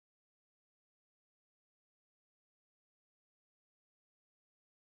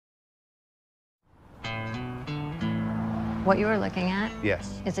What you were looking at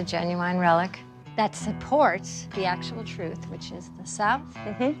Yes. is a genuine relic that supports the actual truth, which is the South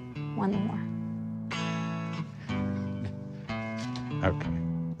won the war. Okay.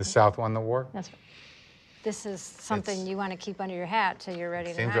 The South won the war? That's right. This is something you want to keep under your hat till you're ready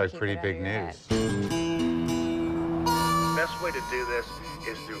to Seems not like keep pretty it under big your hat. news. Best way to do this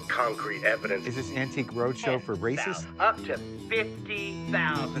is through concrete evidence. Is this antique roadshow for racists? Up to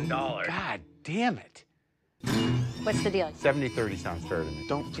 $50,000. God damn it. What's the deal? 70-30 sounds fair to me.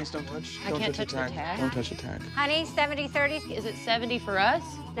 Please don't touch. I can't touch the tag. Don't touch the tag. Honey, 70-30? Is it 70 for us?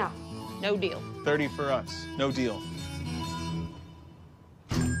 No. No deal. 30 for us. No deal.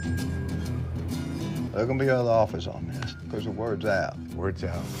 There's gonna be other offers on this, because the word's out. Word's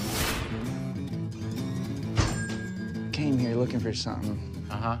out. Came here looking for something.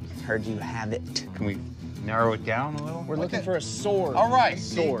 Uh-huh. Heard you have it. Can we narrow it down a little? We're looking for a sword. All right. A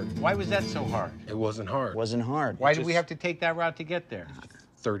sword. Why was that so hard? It wasn't hard. Wasn't hard. Why did we have to take that route to get there?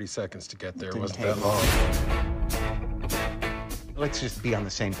 30 seconds to get there. It Didn't wasn't take that long. Let's just be on the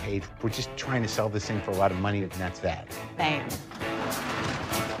same page. We're just trying to sell this thing for a lot of money, and that's that. Bam.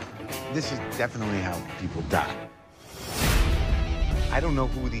 This is definitely how people die. I don't know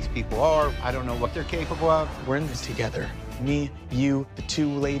who these people are. I don't know what they're capable of. We're in this together. Me, you, the two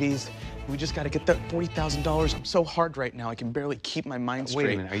ladies. We just got to get that $40,000. I'm so hard right now, I can barely keep my mind straight.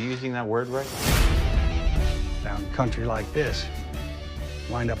 Wait a minute, are you using that word right? Down country like this,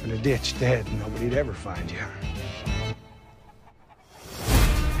 wind up in a ditch dead and nobody'd ever find you.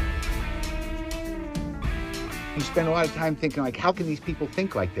 You spend a lot of time thinking, like, how can these people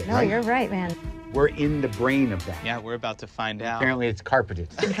think like this, No, right? you're right, man. We're in the brain of that. Yeah, we're about to find out. Apparently it's carpeted.